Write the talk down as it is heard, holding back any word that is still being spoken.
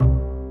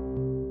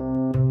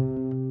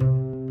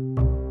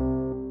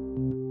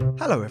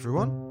Hello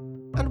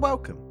everyone, and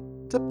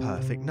welcome to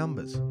Perfect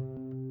Numbers,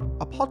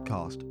 a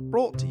podcast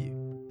brought to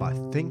you by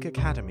Think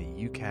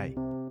Academy UK.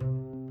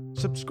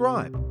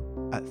 Subscribe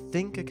at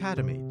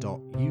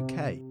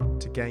thinkacademy.uk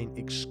to gain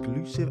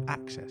exclusive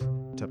access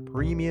to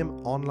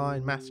premium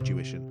online maths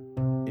tuition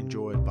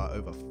enjoyed by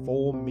over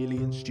 4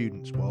 million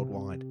students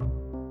worldwide.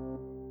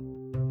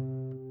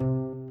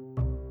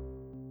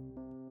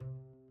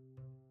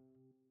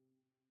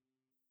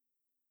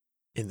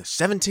 In the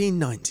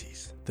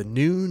 1790s, the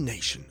new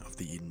nation of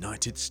the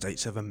United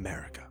States of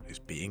America is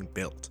being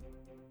built,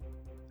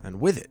 and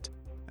with it,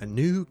 a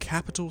new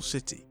capital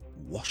city,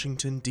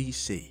 Washington,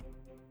 D.C.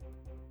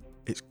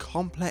 Its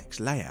complex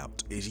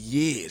layout is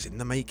years in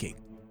the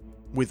making,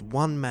 with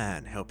one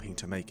man helping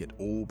to make it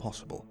all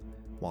possible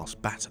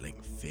whilst battling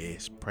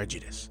fierce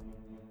prejudice.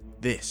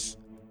 This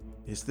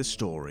is the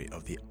story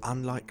of the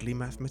unlikely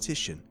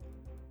mathematician,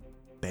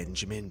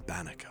 Benjamin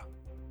Banneker.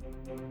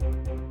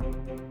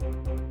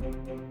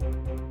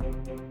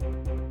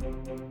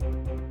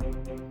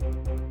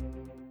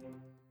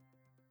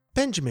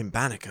 Benjamin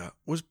Banneker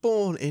was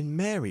born in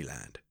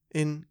Maryland,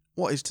 in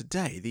what is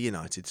today the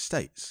United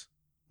States,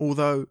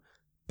 although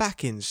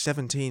back in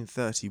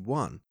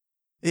 1731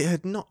 it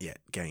had not yet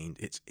gained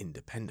its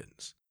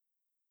independence.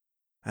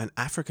 An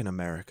African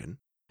American,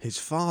 his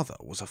father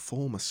was a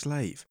former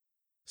slave,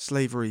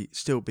 slavery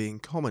still being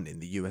common in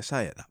the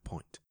USA at that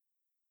point.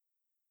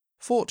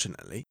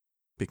 Fortunately,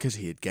 because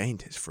he had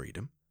gained his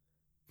freedom,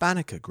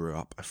 Banneker grew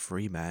up a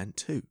free man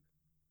too.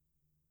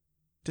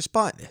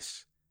 Despite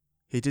this,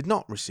 he did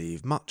not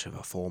receive much of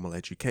a formal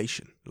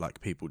education like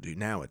people do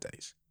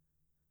nowadays.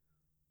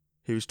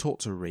 He was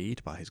taught to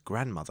read by his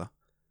grandmother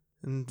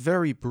and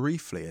very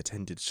briefly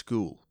attended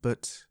school,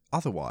 but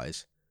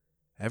otherwise,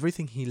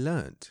 everything he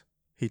learnt,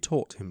 he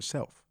taught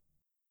himself.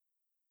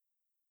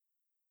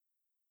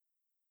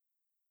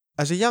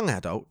 As a young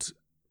adult,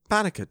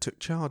 Banneker took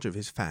charge of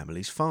his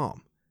family's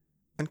farm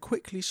and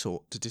quickly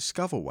sought to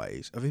discover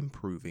ways of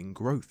improving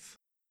growth.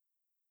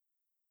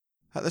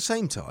 At the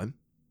same time,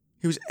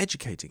 he was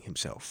educating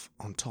himself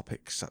on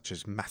topics such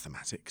as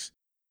mathematics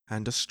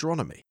and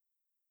astronomy.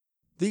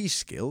 These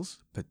skills,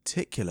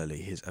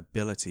 particularly his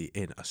ability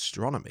in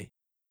astronomy,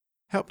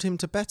 helped him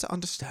to better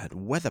understand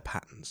weather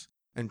patterns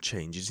and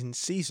changes in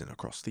season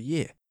across the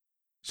year,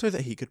 so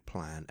that he could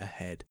plan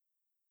ahead.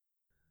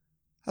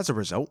 As a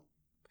result,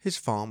 his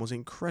farm was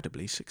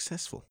incredibly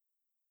successful.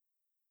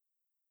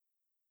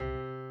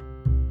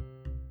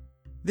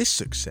 This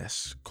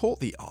success caught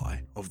the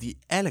eye of the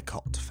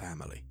Ellicott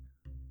family,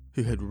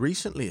 who had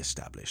recently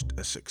established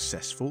a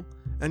successful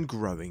and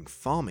growing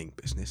farming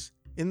business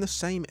in the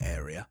same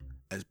area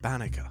as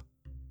Banneker.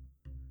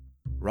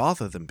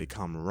 Rather than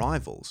become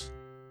rivals,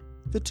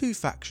 the two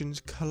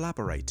factions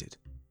collaborated,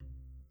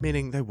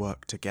 meaning they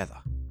worked together.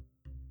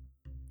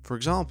 For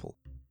example,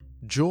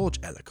 George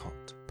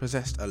Ellicott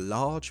possessed a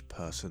large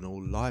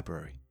personal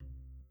library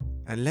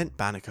and lent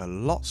Banneker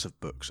lots of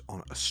books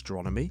on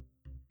astronomy,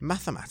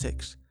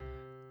 mathematics,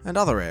 and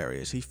other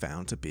areas he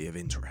found to be of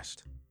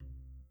interest.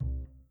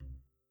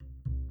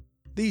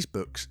 These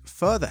books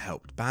further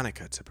helped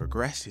Banneker to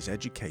progress his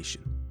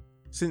education,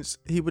 since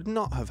he would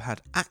not have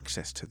had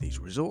access to these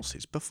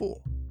resources before.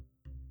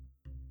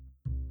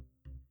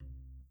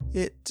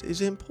 It is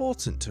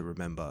important to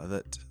remember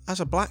that as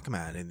a black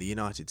man in the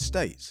United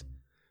States,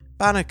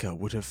 Banneker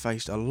would have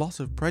faced a lot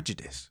of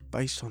prejudice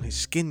based on his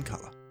skin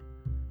colour.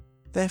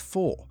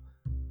 Therefore,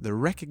 the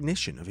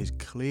recognition of his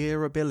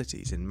clear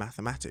abilities in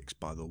mathematics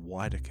by the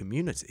wider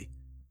community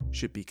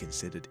should be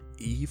considered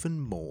even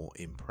more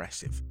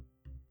impressive.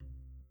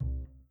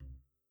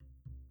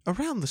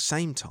 Around the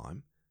same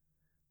time,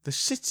 the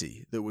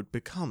city that would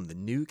become the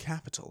new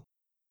capital,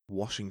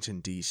 Washington,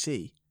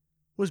 D.C.,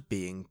 was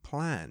being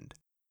planned.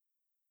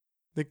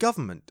 The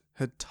government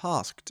had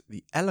tasked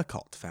the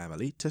Ellicott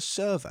family to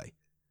survey,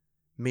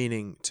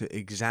 meaning to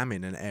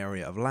examine an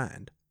area of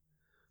land,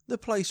 the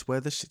place where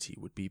the city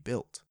would be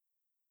built.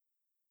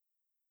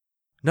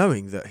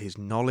 Knowing that his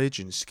knowledge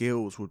and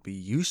skills would be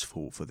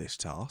useful for this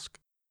task,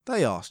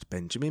 they asked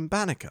Benjamin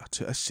Banneker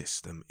to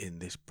assist them in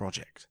this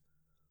project,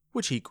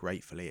 which he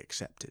gratefully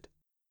accepted.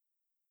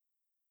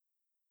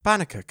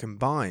 Banneker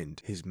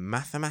combined his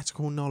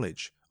mathematical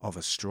knowledge of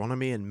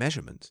astronomy and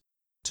measurement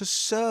to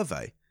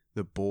survey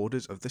the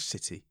borders of the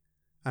city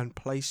and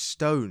place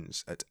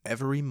stones at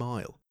every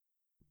mile,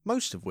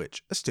 most of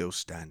which are still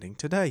standing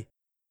today.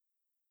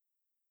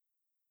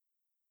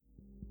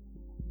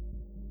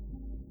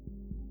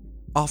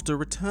 After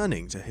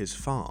returning to his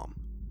farm,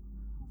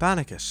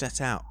 Banneker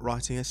set out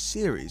writing a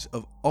series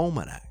of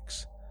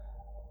almanacs,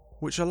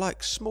 which are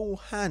like small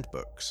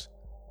handbooks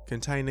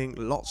containing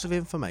lots of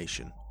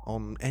information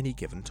on any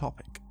given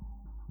topic.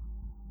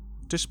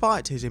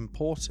 Despite his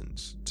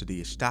importance to the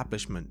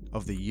establishment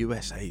of the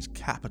USA's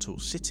capital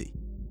city,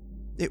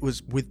 it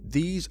was with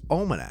these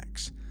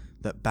almanacs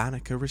that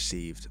Banneker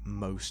received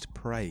most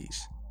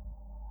praise.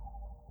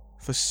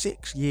 For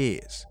 6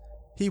 years,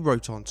 he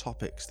wrote on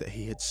topics that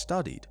he had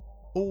studied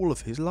all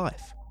of his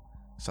life,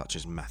 such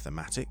as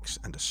mathematics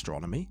and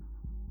astronomy,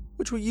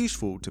 which were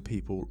useful to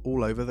people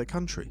all over the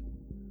country.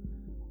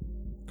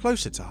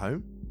 Closer to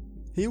home,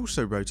 he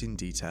also wrote in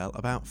detail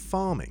about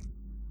farming,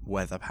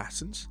 weather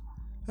patterns,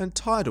 and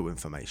tidal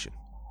information.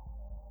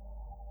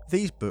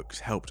 These books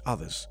helped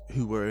others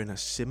who were in a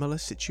similar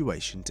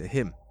situation to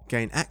him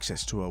gain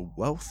access to a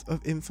wealth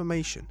of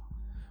information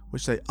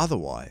which they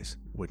otherwise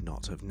would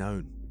not have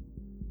known.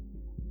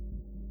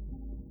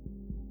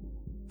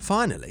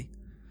 Finally,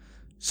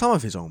 some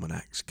of his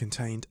almanacs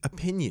contained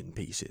opinion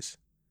pieces,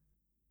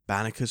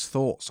 Banneker's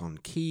thoughts on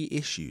key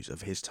issues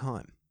of his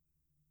time.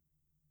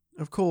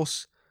 Of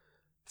course,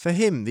 for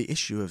him the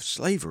issue of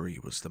slavery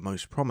was the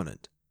most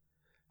prominent,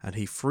 and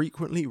he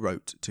frequently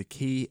wrote to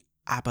key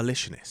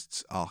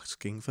abolitionists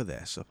asking for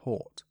their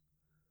support.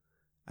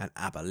 An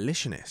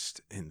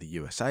abolitionist in the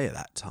USA at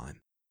that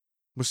time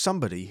was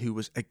somebody who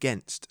was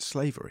against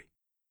slavery.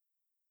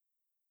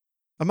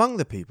 Among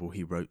the people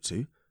he wrote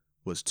to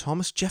was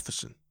Thomas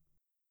Jefferson,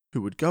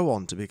 who would go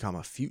on to become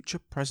a future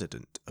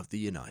president of the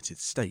United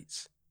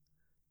States.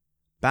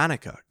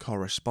 Banneker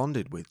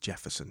corresponded with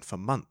Jefferson for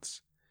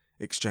months,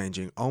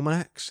 exchanging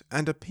almanacs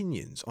and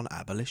opinions on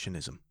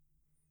abolitionism.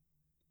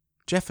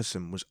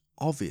 Jefferson was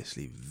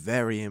obviously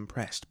very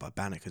impressed by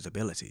Banneker's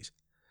abilities,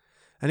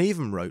 and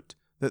even wrote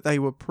that they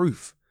were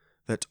proof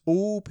that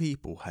all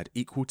people had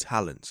equal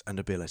talents and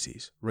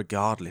abilities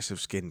regardless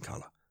of skin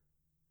colour,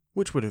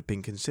 which would have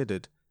been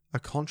considered a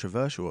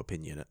controversial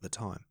opinion at the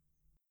time.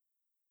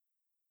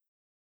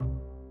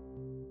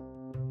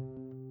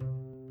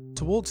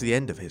 Towards the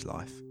end of his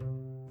life,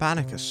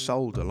 Banneker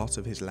sold a lot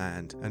of his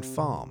land and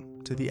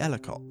farm to the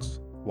Ellicotts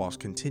whilst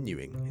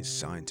continuing his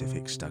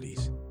scientific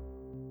studies.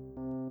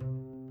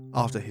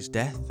 After his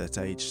death at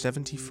age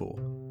 74,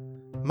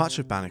 much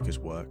of Banneker's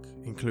work,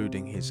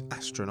 including his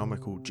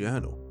astronomical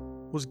journal,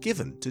 was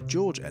given to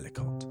George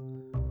Ellicott.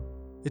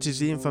 It is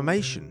the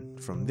information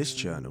from this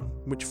journal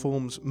which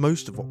forms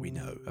most of what we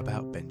know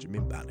about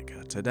Benjamin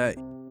Banneker today.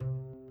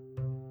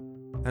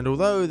 And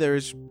although there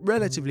is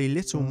relatively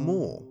little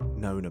more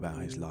known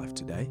about his life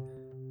today,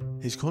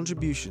 his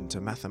contribution to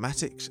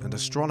mathematics and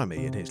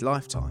astronomy in his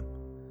lifetime,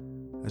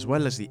 as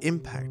well as the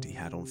impact he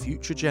had on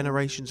future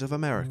generations of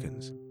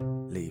Americans,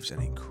 leaves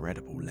an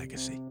incredible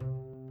legacy.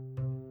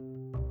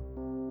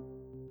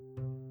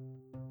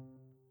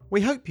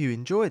 We hope you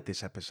enjoyed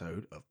this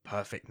episode of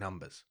Perfect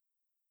Numbers.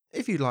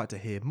 If you'd like to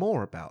hear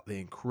more about the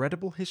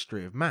incredible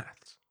history of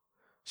maths,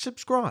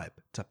 subscribe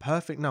to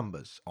Perfect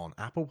Numbers on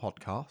Apple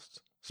Podcasts,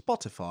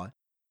 Spotify,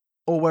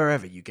 or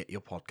wherever you get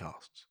your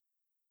podcasts.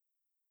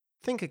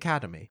 Think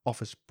Academy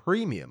offers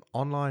premium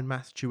online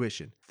maths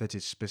tuition that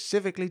is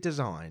specifically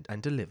designed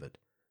and delivered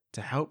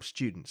to help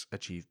students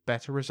achieve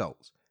better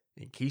results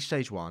in Key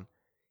Stage 1,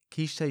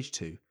 Key Stage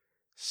 2,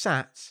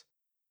 SATs,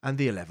 and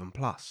the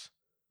 11+.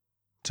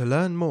 To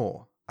learn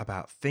more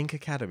about Think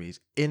Academy's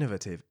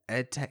innovative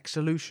EdTech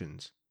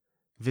solutions,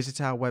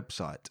 visit our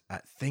website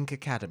at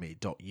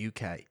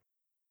thinkacademy.uk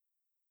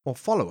or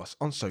follow us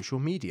on social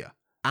media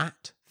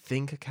at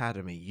Think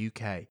Academy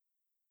UK.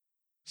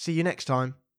 See you next time.